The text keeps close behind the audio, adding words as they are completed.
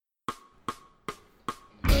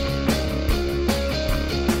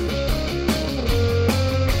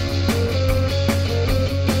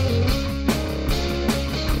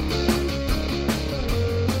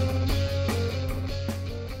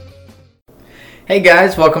Hey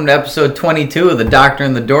guys, welcome to episode 22 of The Doctor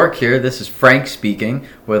and the Dork here. This is Frank speaking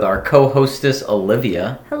with our co-hostess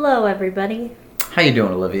Olivia. Hello everybody. How you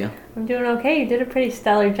doing, Olivia? I'm doing okay. You did a pretty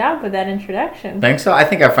stellar job with that introduction. Think so? I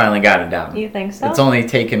think I finally got it down. You think so? It's only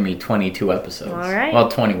taken me 22 episodes. All right. Well,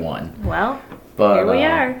 21. Well, but, here we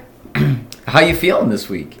are. How you feeling this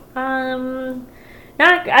week?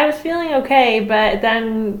 I was feeling okay, but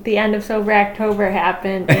then the end of Sober October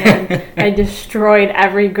happened, and I destroyed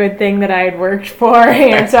every good thing that I had worked for,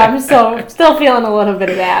 and so I'm still feeling a little bit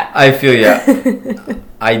of that. I feel ya.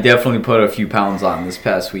 I definitely put a few pounds on this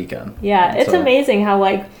past weekend. Yeah, it's amazing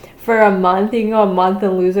how, for a month, you can go a month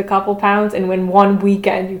and lose a couple pounds, and in one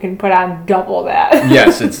weekend, you can put on double that.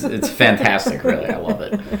 Yes, it's fantastic, really. I love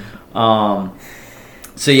it.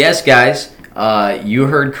 So yes, guys, you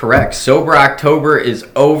heard correct. Sober October is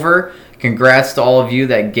over. Congrats to all of you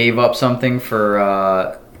that gave up something for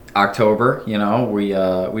October. You know,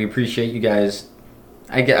 we appreciate you guys.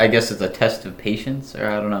 I guess it's a test of patience, or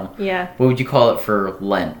I don't know. Yeah. What would you call it for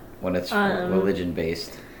Lent when it's religion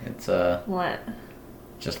based? It's Lent.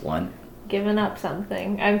 Just Lent. Giving up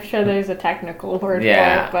something. I'm sure there's a technical word for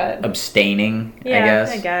it, but abstaining. Yeah,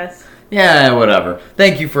 I guess. Yeah, whatever.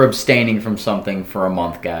 Thank you for abstaining from something for a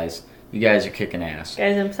month, guys. You guys are kicking ass.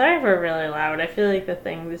 Guys, I'm sorry if we're really loud. I feel like the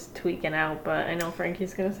thing is tweaking out, but I know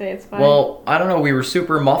Frankie's going to say it's fine. Well, I don't know. We were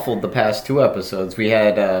super muffled the past two episodes. We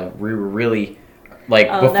were really,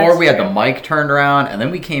 before we had the mic turned around, and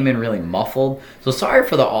then we came in really muffled. So sorry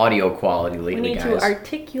for the audio quality lately, guys. We need to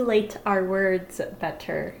articulate our words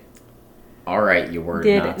better. All right, you word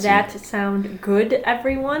Did Nazi. that sound good,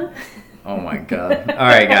 everyone? Oh, my God. All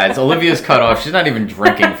right, guys. Olivia's cut off. She's not even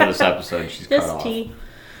drinking for this episode. She's cut off. Just tea.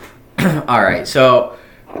 All right, so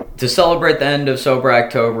to celebrate the end of Sober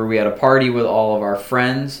October, we had a party with all of our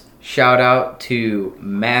friends. Shout out to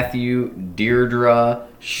Matthew, Deirdre,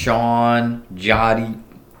 Sean, Jody,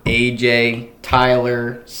 AJ,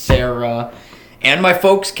 Tyler, Sarah, and my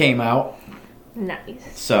folks came out.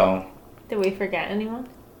 Nice. So, did we forget anyone?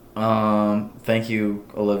 Thank you,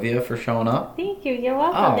 Olivia, for showing up. Thank you. You're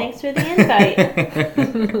welcome. Thanks for the invite.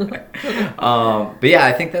 But yeah,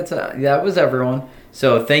 I think that was everyone.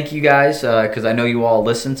 So thank you guys, because I know you all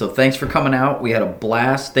listen. So thanks for coming out. We had a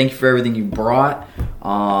blast. Thank you for everything you brought.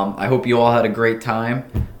 I hope you all had a great time.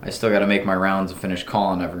 I still got to make my rounds and finish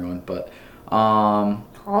calling everyone, but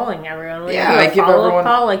calling everyone. Yeah, I give everyone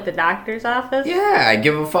call like the doctor's office. Yeah, I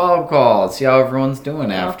give a follow-up call. See how everyone's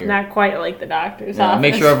doing after. Not quite like the doctor's office.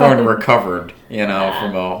 Make sure everyone recovered.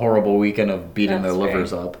 From a horrible weekend of beating their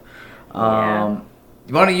livers up.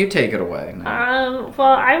 Why don't you take it away? Well,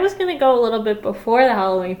 I was going to go a little bit before the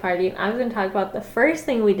Halloween party. I was going to talk about the first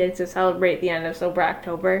thing we did to celebrate the end of Sober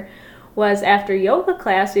October was after yoga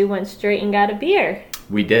class, we went straight and got a beer.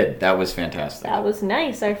 We did. That was fantastic. That was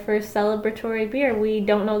nice. Our first celebratory beer. We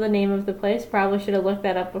don't know the name of the place. Probably should have looked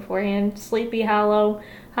that up beforehand. Sleepy Hollow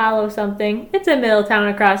something. It's in Middletown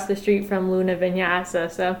across the street from Luna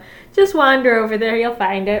Vinyasa. So just wander over there. You'll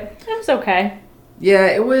find it. It was okay. Yeah,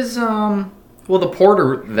 it was... Well, the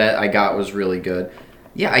porter that I got was really good.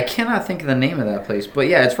 Yeah, I cannot think of the name of that place. But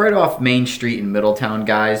yeah, it's right off Main Street in Middletown,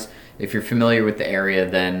 guys. If you're familiar with the area,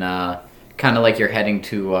 then kind of like you're heading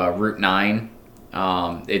to Route 9.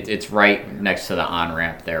 It's right next to the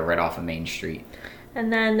on-ramp there, right off of Main Street.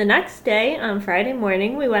 And then the next day, on Friday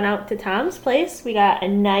morning, we went out to Tom's place. We got a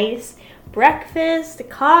nice breakfast, the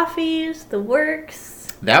coffees, the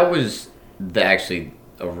works. That was actually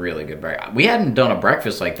a really good breakfast. We hadn't done a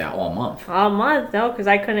breakfast like that all month. All month, no, because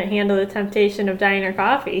I couldn't handle the temptation of diner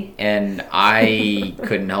coffee. And I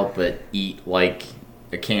couldn't help but eat like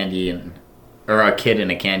a candy or a kid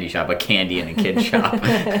in a candy shop, a candy in a kid shop. And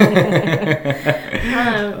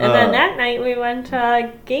then that night we went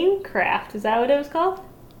to Gamecraft. Is that what it was called?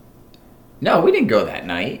 No, we didn't go that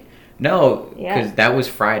night. No, because that was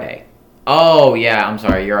Friday. Oh, yeah, I'm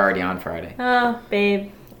sorry. You're already on Friday. Oh,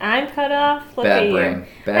 babe. I'm cut off. Look Bad at brain.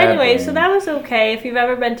 you. Anyway, so that was okay. If you've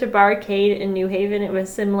ever been to Barcade in New Haven, it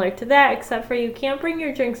was similar to that, except for you can't bring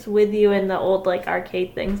your drinks with you in the old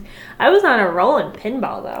arcade things. I was on a roll in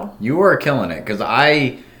pinball though. You were killing it because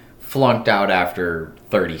I flunked out after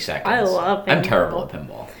 30 seconds. I love pinball. I'm terrible at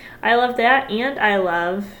pinball. I love that, and I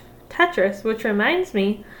love Tetris, which reminds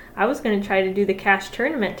me, I was going to try to do the cash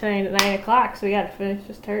tournament tonight at 9 o'clock, so we got to finish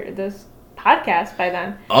this podcast by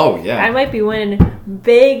then. Oh, yeah. I might be winning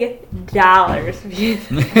big dollars.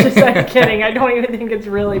 Just I'm kidding. I don't even think it's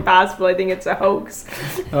really possible. I think it's a hoax.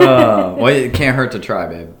 Well, it can't hurt to try,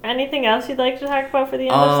 babe. Anything else you'd like to talk about for the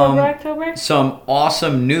end of Sober October? Some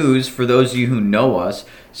awesome news for those of you who know us.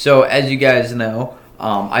 So, as you guys know,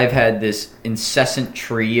 I've had this incessant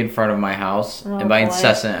tree in front of my house. Oh, and by boy.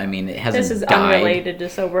 incessant, I mean it hasn't This is died. unrelated to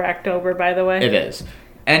Sober October, by the way. It is.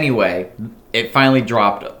 Anyway, it finally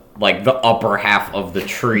dropped like the upper half of the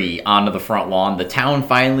tree onto the front lawn. The town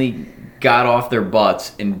finally got off their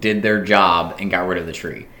butts and did their job and got rid of the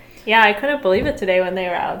tree. Yeah, I couldn't believe it today when they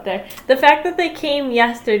were out there. The fact that they came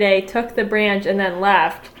yesterday, took the branch, and then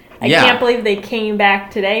left. I can't believe they came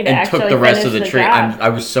back today to and actually took the rest of the finish tree. job. I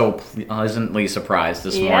was so pleasantly surprised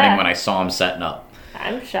this morning when I saw them setting up.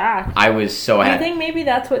 I'm shocked. I was so I happy. think maybe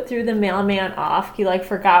that's what threw the mailman off. He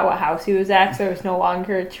forgot what house he was at, so there was no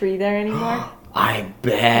longer a tree there anymore. I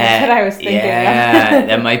bet. That's what I was thinking. Yeah,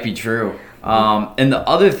 that might be true. And the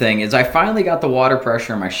other thing is I finally got the water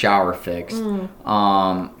pressure in my shower fixed,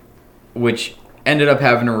 which ended up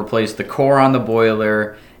having to replace the core on the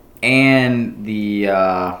boiler and the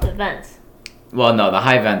vents. Well, no, the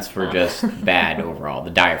high vents were just bad overall. The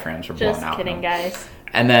diaphragms were blown out. Just kidding, guys.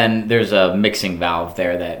 And then there's a mixing valve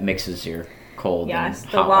there that mixes your cold Yes,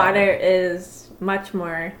 and the hot water is much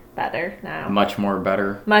more better now. Much more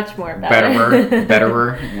better. Much more better.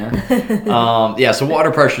 Betterer. Yeah. So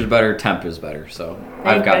water pressure is better, temp is better. So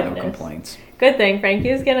I've got no complaints. Good thing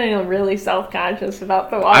Frankie's getting really self-conscious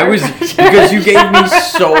about the water. I was pressure. because you gave me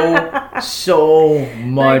so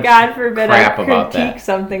much God forbid crap I about critique that.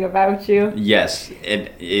 something about you. Yes,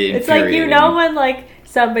 it's like when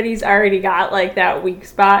somebody's already got that weak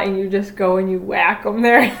spot and you just go and you whack them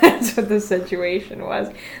there. That's what the situation was.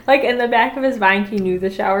 In the back of his mind, he knew the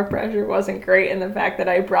shower pressure wasn't great, and the fact that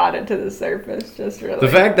I brought it to the surface just really. The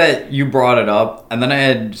fact that you brought it up, and then I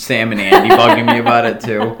had Sam and Andy bugging me about it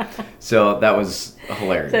too, so that was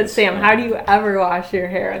hilarious. Said Sam, how do you ever wash your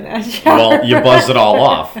hair in that shower? Well, you buzz it all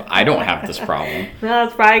off. I don't have this problem. No,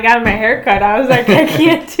 that's probably got my hair cut. I was like, I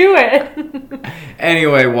can't do it.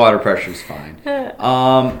 Anyway, water pressure's fine.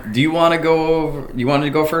 Do you want to go over? You wanted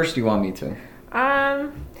to go first? Or do you want me to?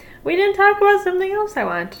 We didn't talk about something else I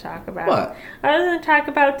wanted to talk about. What? I was going to talk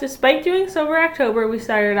about, despite doing Sober October, we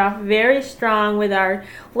started off very strong with our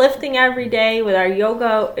lifting every day, with our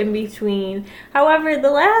yoga in between. However,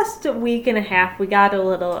 the last week and a half, we got a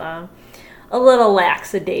little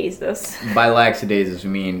lackadaisical. By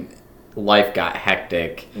lackadaisical, we mean life got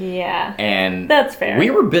hectic. Yeah. And that's fair.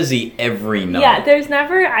 We were busy every night. Yeah, there's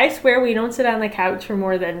never, I swear we don't sit on the couch for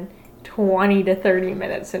more than 20 to 30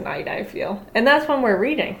 minutes a night, I feel. And that's when we're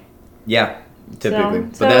reading. Yeah, typically.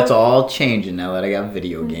 But that's all changing now that I got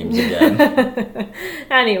video games again.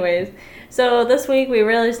 Anyways, so this week we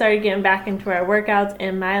really started getting back into our workouts,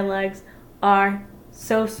 and my legs are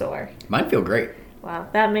so sore. Mine feel great. Wow,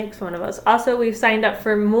 that makes one of us. Also, we've signed up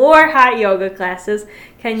for more hot yoga classes.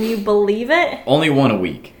 Can you believe it? Only one a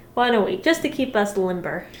week. One a week, just to keep us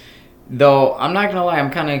limber. Though, I'm not going to lie, I'm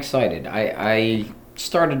kind of excited. I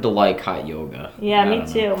started to like hot yoga. Yeah,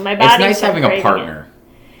 me too. My body's It's nice having a partner.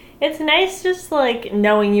 It's nice just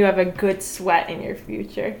knowing you have a good sweat in your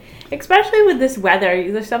future. Especially with this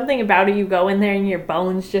weather. There's something about it. You go in there and your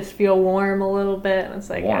bones just feel warm a little bit. And it's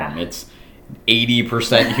warm. It's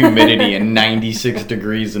 80% humidity and 96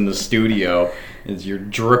 degrees in the studio. You're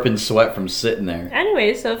dripping sweat from sitting there.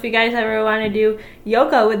 Anyway, so if you guys ever want to do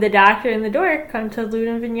yoga with the doctor and the dork, come to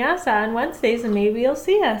Luna Vinyasa on Wednesdays and maybe you'll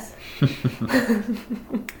see us.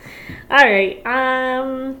 All right.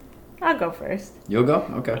 I'll go first. You'll go?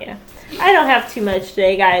 Okay. Yeah. I don't have too much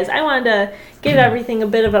today, guys. I wanted to give everything a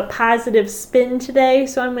bit of a positive spin today,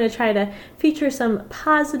 so I'm going to try to feature some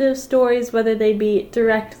positive stories, whether they be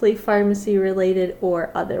directly pharmacy related or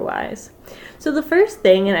otherwise. So the first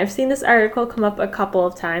thing, and I've seen this article come up a couple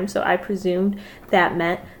of times, so I presumed that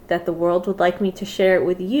meant that the world would like me to share it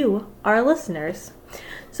with you, our listeners.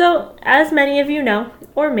 So, as many of you know,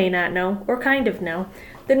 or may not know, or kind of know,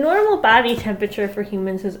 the normal body temperature for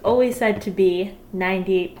humans is always said to be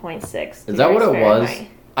 98.6. Is that what it was?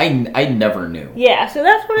 I never knew. Yeah, so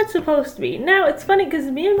that's what it's supposed to be. Now, it's funny because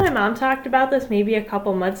me and my mom talked about this maybe a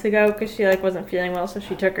couple months ago because she wasn't feeling well, so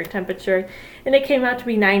she took her temperature, and it came out to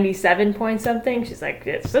be 97 point something. She's like,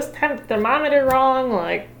 it's just thermometer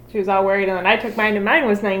wrong, she was all worried, and then I took mine, and mine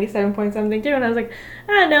was 97 point something too, and I was like,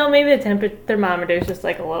 I don't know, maybe the thermometer is just a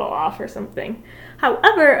little off or something.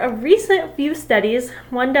 However, a recent few studies,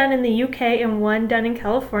 one done in the UK and one done in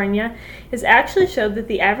California, has actually showed that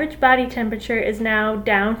the average body temperature is now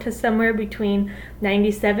down to somewhere between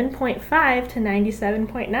 97.5 to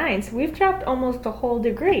 97.9. So we've dropped almost a whole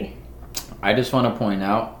degree. I just want to point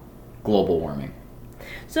out global warming.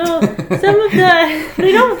 So some of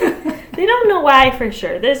they don't know why for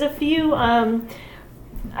sure. There's a few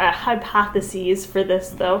hypotheses for this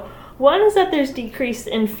though. One is that there's decreased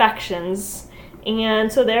infections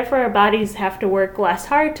And so therefore our bodies have to work less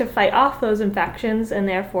hard to fight off those infections, and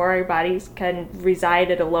therefore our bodies can reside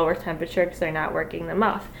at a lower temperature because they're not working them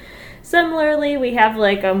off. Similarly, we have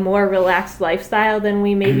like a more relaxed lifestyle than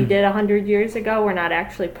we maybe did 100 years ago. We're not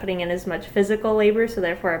actually putting in as much physical labor, so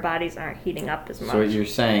therefore our bodies aren't heating up as much. So what you're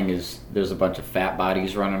saying is there's a bunch of fat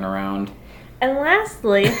bodies running around? And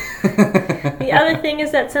lastly, the other thing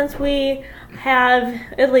is that since we have,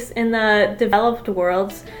 at least in the developed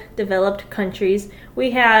worlds, developed countries,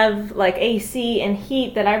 we have like AC and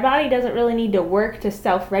heat, that our body doesn't really need to work to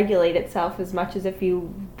self-regulate itself as much as if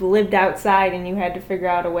you lived outside and you had to figure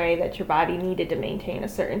out a way that your body needed to maintain a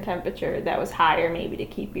certain temperature that was higher maybe to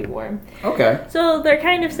keep you warm. Okay. So they're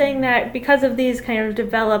kind of saying that because of these kind of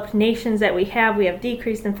developed nations that we have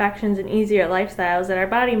decreased infections and easier lifestyles, that our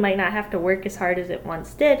body might not have to work as hard as it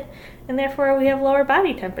once did, and therefore we have lower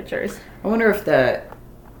body temperatures. I wonder if that,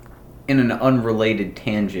 in an unrelated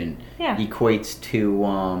tangent, equates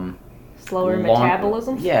to slower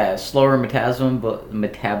metabolism. Yeah, slower metabolism, but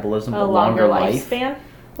longer lifespan.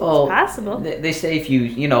 Well, it's possible. They say if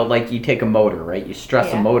you like you take a motor, right? You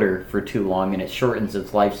stress a motor for too long and it shortens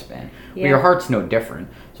its lifespan. Well, your heart's no different.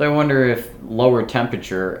 So I wonder if lower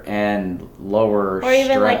temperature and lower or even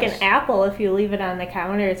stress, like an apple, if you leave it on the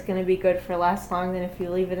counter, it's going to be good for less long than if you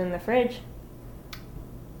leave it in the fridge.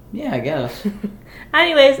 Yeah, I guess.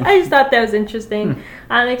 Anyways, I just thought that was interesting,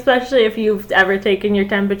 especially if you've ever taken your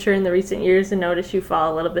temperature in the recent years and noticed you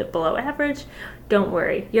fall a little bit below average. Don't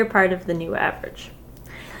worry, you're part of the new average.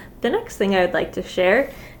 The next thing I would like to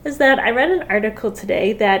share is that I read an article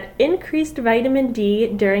today that increased vitamin D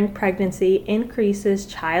during pregnancy increases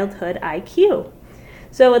childhood IQ.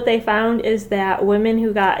 So what they found is that women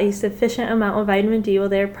who got a sufficient amount of vitamin D while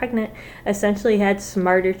they were pregnant essentially had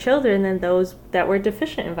smarter children than those that were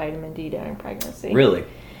deficient in vitamin D during pregnancy. Really?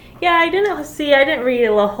 Yeah, I didn't read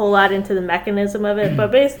a whole lot into the mechanism of it,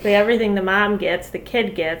 but basically everything the mom gets, the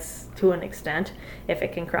kid gets to an extent, if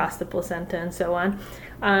it can cross the placenta and so on.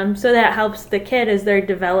 So that helps the kid as they're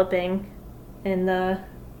developing in the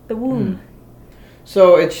womb.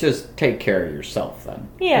 So it's just take care of yourself then.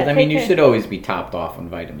 Yeah, I mean, you should always be topped off on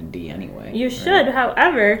vitamin D anyway. You should.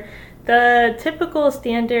 However, the typical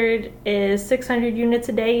standard is 600 units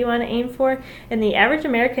a day you want to aim for, and the average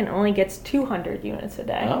American only gets 200 units a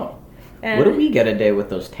day. Oh. And what do we get a day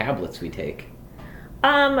with those tablets we take?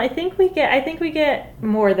 I think we get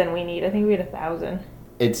more than we need. I think we get 1,000.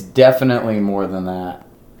 It's definitely more than that.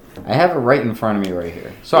 I have it right in front of me right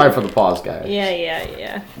here. Sorry for the pause, guys.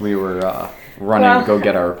 Yeah. We were running to go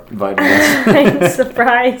get our vitamins. I'm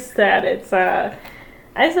surprised that it's that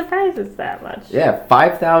much. Yeah,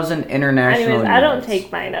 5,000 international Anyways, units. I don't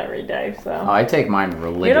take mine every day, so. Oh, I take mine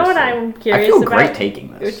religiously. You know what I'm curious about? I feel about? great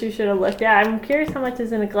taking this. Which you should have looked at. I'm curious how much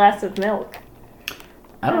is in a glass of milk.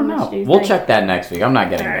 I don't know. We'll check that next week. I'm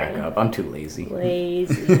not getting back up. I'm too lazy.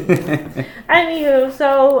 Anywho,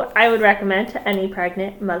 so I would recommend to any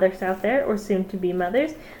pregnant mothers out there, or soon-to-be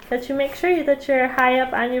mothers, that you make sure that you're high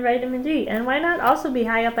up on your vitamin D. And why not also be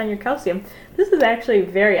high up on your calcium? This is actually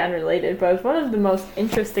very unrelated, but it's one of the most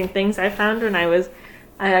interesting things I found when I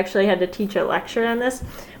actually had to teach a lecture on this.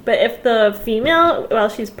 But if the female, while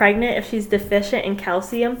she's pregnant, if she's deficient in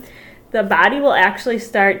calcium, the body will actually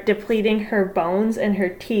start depleting her bones and her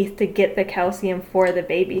teeth to get the calcium for the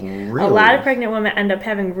baby. Really? A lot of pregnant women end up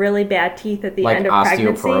having really bad teeth at the end of pregnancy.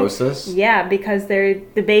 Like osteoporosis? Yeah, because the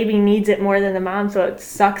baby needs it more than the mom, so it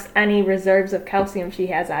sucks any reserves of calcium she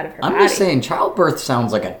has out of her body. I'm just saying, childbirth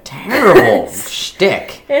sounds like a terrible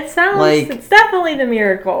shtick. It's definitely the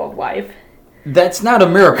miracle of life. That's not a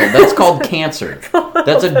miracle. That's called cancer.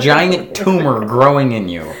 That's a giant tumor growing in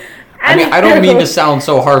you. I mean, I don't mean to sound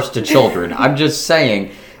so harsh to children. I'm just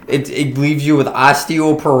saying it leaves you with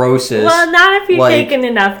osteoporosis. Well, not if you're taking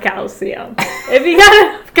enough calcium. If you got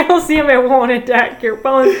enough calcium, it won't attack your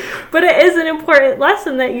bones. But it is an important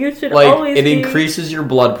lesson that you should always it increases your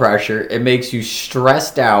blood pressure. It makes you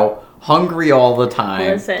stressed out, hungry all the time.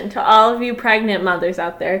 Listen, to all of you pregnant mothers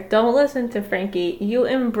out there, don't listen to Frankie. You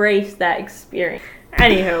embrace that experience.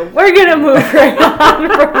 Anywho, we're going to move right on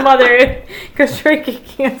from mother, because Frankie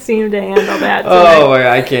can't seem to handle that tonight. Oh,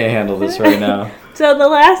 I can't handle this right now. So the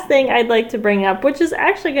last thing I'd like to bring up, which is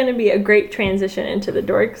actually going to be a great transition into the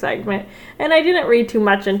Dork segment, and I didn't read too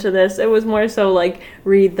much into this. It was more so like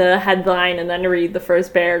read the headline and then read the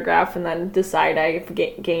first paragraph and then decide I've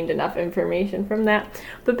gained enough information from that.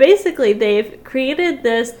 But basically, they've created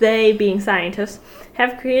this, they being scientists,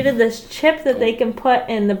 have created this chip that they can put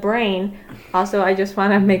in the brain. Also, I just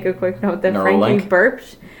want to make a quick note that Frankie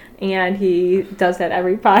burped, and he does that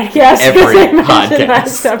every podcast. Every podcast.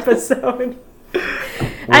 Last episode.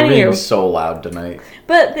 We're being so loud tonight.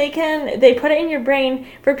 But they put it in your brain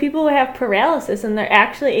for people who have paralysis, and they're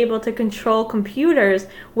actually able to control computers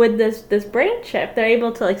with this brain chip. They're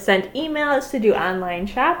able to send emails, to do online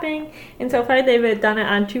shopping, and so far they've done it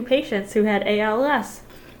on 2 patients who had ALS.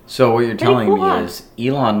 So what you're telling me is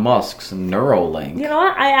Elon Musk's Neuralink. You know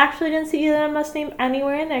what? I actually didn't see Elon Musk's name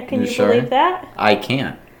anywhere in there. Can you believe that? I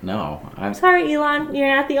can't. No. I'm sorry, Elon.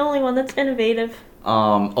 You're not the only one that's innovative.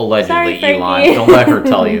 Allegedly, sorry, Elon. Don't let her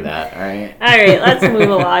tell you that, all right? All right, let's move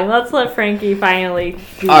along. Let's let Frankie finally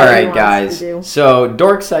do all right, guys. So,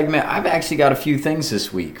 Dork segment, I've actually got a few things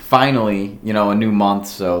this week. Finally, a new month,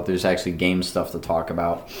 so there's actually game stuff to talk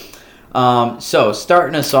about. So,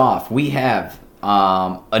 starting us off, we have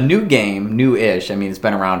a new game, new-ish. I mean, it's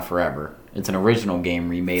been around forever. It's an original game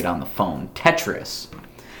remade on the phone, Tetris.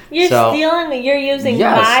 You're using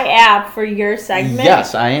my app for your segment?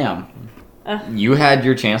 Yes, I am. You had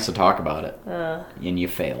your chance to talk about it, and you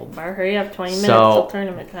failed. Hurry up, 20 minutes till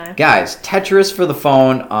tournament time. Guys, Tetris for the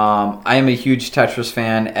phone. I am a huge Tetris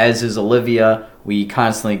fan, as is Olivia. We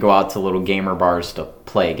constantly go out to little gamer bars to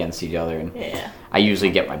play against each other, and I usually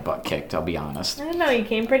get my butt kicked, I'll be honest. I don't know, you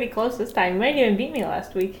came pretty close this time. You might even beat me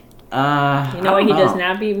last week. You know what he does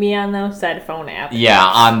not beat me on, though? Said phone app. Yeah,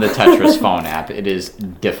 on the Tetris phone app. It is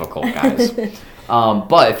difficult, guys.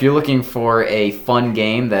 But if you're looking for a fun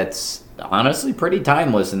game that's honestly pretty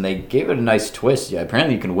timeless, and they gave it a nice twist. Yeah,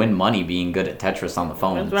 apparently you can win money being good at Tetris on the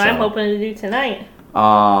phone. That's what I'm hoping to do tonight.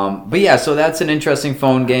 But yeah, so that's an interesting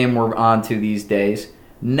phone game we're on to these days.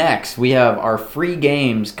 Next, we have our free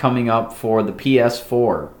games coming up for the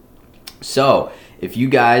PS4. So, if you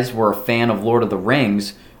guys were a fan of Lord of the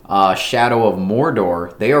Rings, Shadow of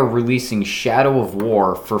Mordor, they are releasing Shadow of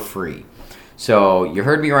War for free. So, you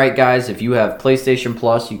heard me right, guys. If you have PlayStation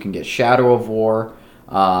Plus, you can get Shadow of War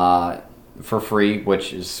for free,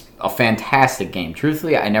 which is a fantastic game.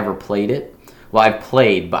 Truthfully, I never played it. Well, I've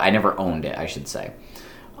played, but I never owned it, I should say.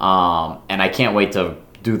 And I can't wait to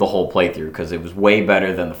do the whole playthrough because it was way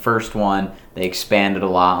better than the first one. They expanded a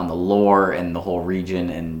lot on the lore and the whole region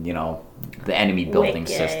and, the enemy building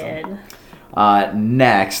system.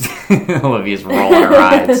 Next, Olivia's rolling her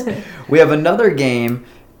eyes. We have another game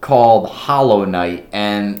called Hollow Knight,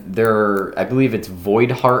 and I believe it's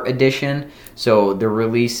Void Heart Edition. So they're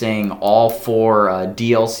releasing all 4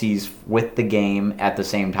 DLCs with the game at the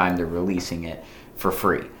same time they're releasing it for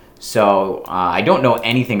free. So I don't know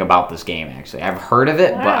anything about this game, actually. I've heard of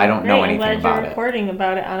it, but I don't know anything about it. You're reporting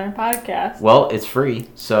about it on our podcast. Well, it's free,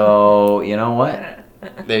 so you know what?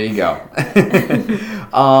 There you go.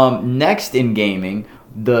 Next in gaming,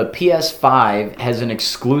 the PS5 has an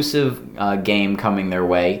exclusive game coming their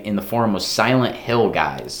way in the form of Silent Hill,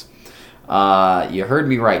 guys. You heard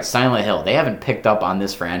me right, Silent Hill. They haven't picked up on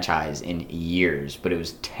this franchise in years, but it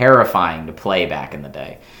was terrifying to play back in the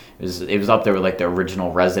day. It was up there with the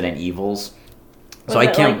original Resident Evils. Was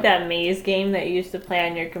it like that maze game that you used to play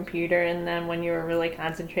on your computer, and then when you were really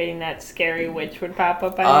concentrating, that scary witch would pop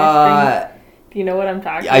up on your screen? Do you know what I'm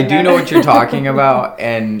talking about? I do know what you're talking about,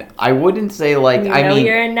 and I wouldn't say you're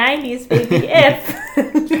a 90s baby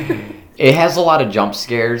if. It has a lot of jump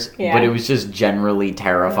scares, but it was just generally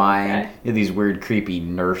terrifying. Okay. These weird, creepy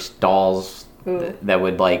nurse dolls that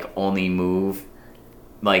would only move.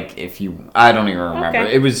 I don't even remember.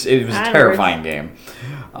 Okay. It was a terrifying game.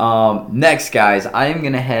 Next, guys, I am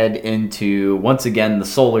going to head into, once again, the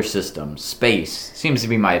solar system. Space. Seems to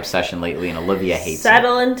be my obsession lately, and Olivia hates it.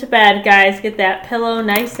 Settle into bed, guys. Get that pillow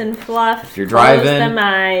nice and fluffed. If you're driving, close them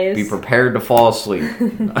eyes. Be prepared to fall asleep.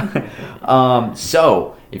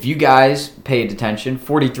 So, if you guys paid attention,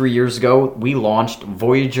 43 years ago, we launched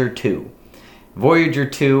Voyager 2. Voyager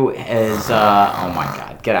 2 is, oh my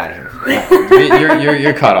god, get out of here.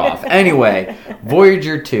 You're cut off. Anyway,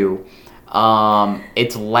 Voyager 2,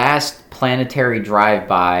 its last planetary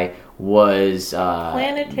drive-by was...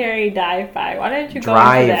 planetary dive-by. Why don't you go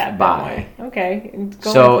into that drive-by. Okay, go into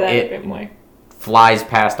that a bit more. Flies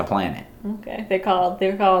past a planet. Okay, they call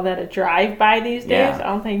that a drive-by these days? Yeah. I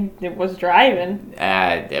don't think it was driving.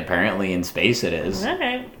 Apparently in space it is. All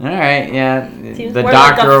right, yeah. Seems the more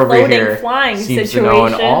doctor like a over here flying seems situation. to know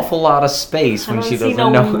an awful lot of space when she doesn't know.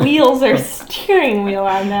 I don't see no wheels or steering wheel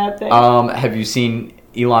on that thing. Have you seen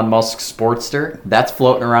Elon Musk's Sportster? That's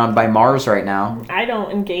floating around by Mars right now. I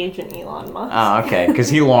don't engage in Elon Musk. Oh, okay, because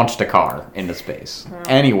he launched a car into space.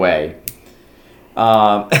 Anyway,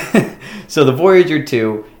 so the Voyager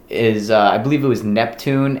 2 is, I believe it was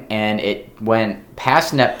Neptune, and it went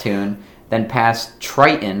past Neptune, then past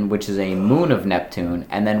Triton, which is a moon of Neptune,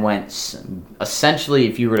 and then went, essentially,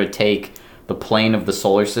 if you were to take the plane of the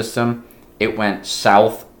solar system, it went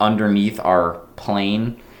south underneath our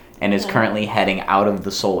plane, and is currently heading out of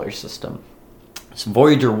the solar system. So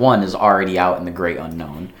Voyager 1 is already out in the great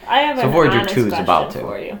unknown. I have so an Voyager honest 2 is about question to.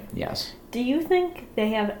 for you. Yes. Do you think they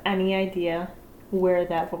have any idea where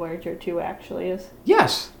that Voyager 2 actually is?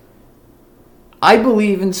 Yes. I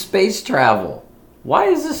believe in space travel. Why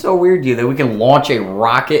is this so weird to you that we can launch a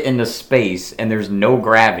rocket into space and there's no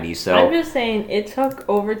gravity? So I'm just saying it took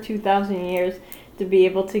over 2,000 years to be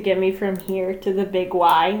able to get me from here to the big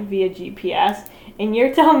Y via GPS. And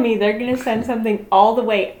you're telling me they're going to send something all the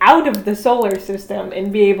way out of the solar system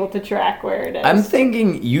and be able to track where it is? I'm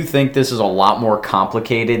thinking you think this is a lot more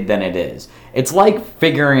complicated than it is. It's like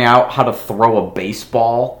figuring out how to throw a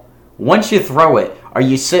baseball. Once you throw it, are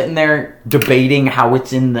you sitting there debating how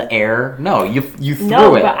it's in the air? No, you threw it.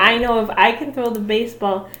 No, but I know if I can throw the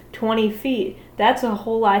baseball 20 feet, that's a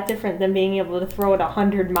whole lot different than being able to throw it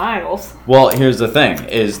 100 miles. Well, here's the thing,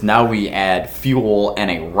 is now we add fuel and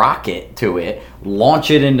a rocket to it, launch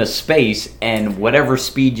it into space, and whatever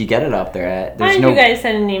speed you get it up there at, Why don't you guys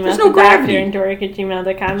send an email to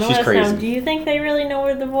Dork@gmail.com and let us know, do you think they really know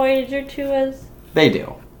where the Voyager 2 is? They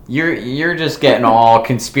do. You're just getting all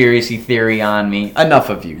conspiracy theory on me. Enough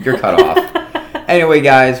of you. You're cut off. Anyway,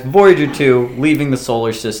 guys, Voyager 2, leaving the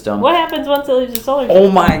solar system. What happens once it leaves the solar system?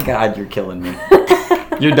 Oh my god, you're killing me.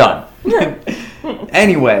 You're done.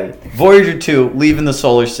 Anyway, Voyager 2, leaving the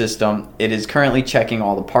solar system. It is currently checking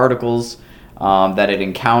all the particles that it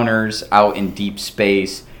encounters out in deep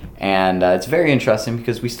space. And it's very interesting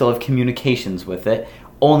because we still have communications with it,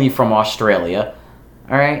 only from Australia.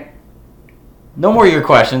 All right? No more of your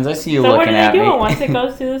questions. I see you looking at me. So what are they doing once it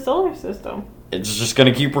goes through the solar system? It's just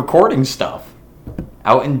going to keep recording stuff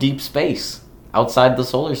out in deep space, outside the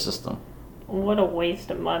solar system. What a waste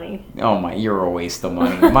of money. Oh my, you're a waste of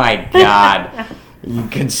money. My God.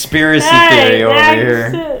 Conspiracy theory over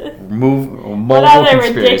here. What other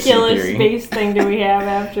ridiculous space thing do we have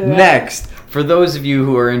after that? Next, for those of you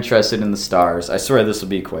who are interested in the stars, I swear this will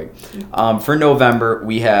be quick. For November,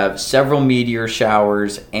 we have several meteor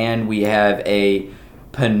showers, and we have a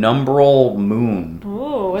penumbral moon.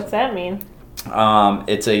 Ooh, what's that mean?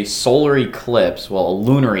 It's a solar eclipse. Well, a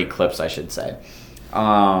lunar eclipse, I should say.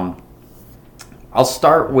 I'll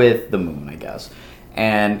start with the moon, I guess.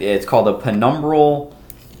 And it's called a penumbral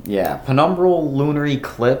lunar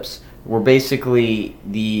eclipse, where basically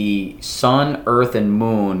the sun, earth, and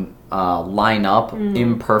moon line up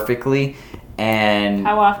imperfectly. And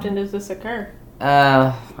how often does this occur?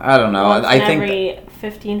 I don't know. Once I think every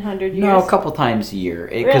 1,500 years. No, a couple times a year.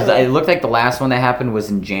 Because Really? it looked like the last one that happened was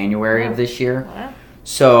in January of this year. Wow.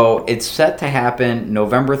 So it's set to happen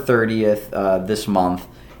November 30th this month,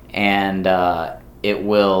 and it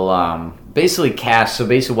will basically cast. So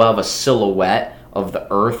basically, we'll have a silhouette of the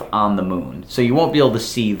Earth on the moon. So you won't be able to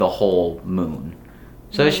see the whole moon.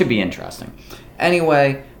 So it should be interesting.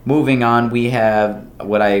 Anyway, moving on, we have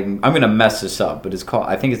what I'm going to mess this up, but it's called,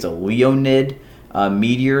 I think it's a Leonid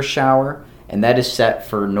meteor shower, and that is set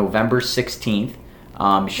for November 16th.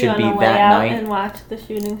 Should be that night. And watch the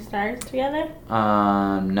shooting stars together?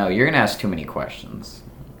 No, you're going to ask too many questions.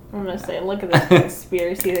 I'm going to say, look at this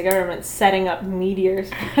conspiracy. The government's setting up meteors.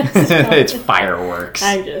 It's fireworks.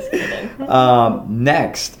 I'm just kidding.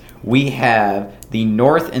 Next, we have the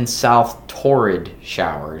north and south torrid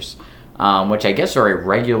showers, which I guess are a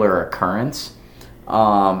regular occurrence.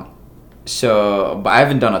 But I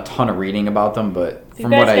haven't done a ton of reading about them, but if you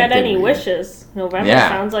guys got any wishes, November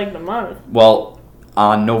sounds like the month. Well,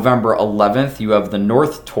 on November 11th, you have the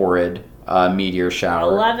north torrid meteor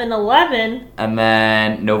shower. 11/11. And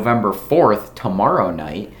then November 4th, tomorrow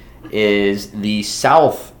night, is the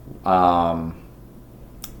south, what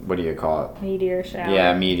do you call it? Meteor shower.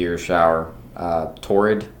 Yeah, meteor shower.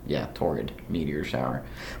 Torrid? Yeah, torrid meteor shower.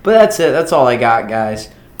 But that's it. That's all I got, guys.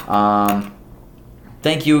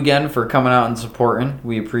 Thank you again for coming out and supporting.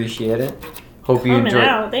 We appreciate it. Hope you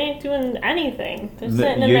enjoyed. They ain't doing anything. They're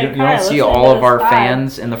sitting in their car. You don't see all of our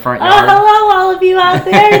fans in the front yard? Oh, hello, all of you out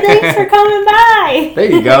there. Thanks for coming by.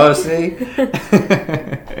 There you go, see?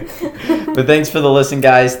 But thanks for the listen,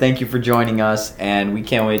 guys. Thank you for joining us, and we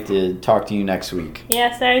can't wait to talk to you next week.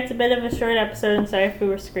 Yeah, sorry it's a bit of a short episode, and sorry if we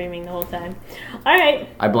were screaming the whole time. All right.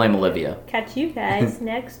 I blame Olivia. Catch you guys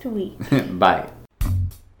next week. Bye.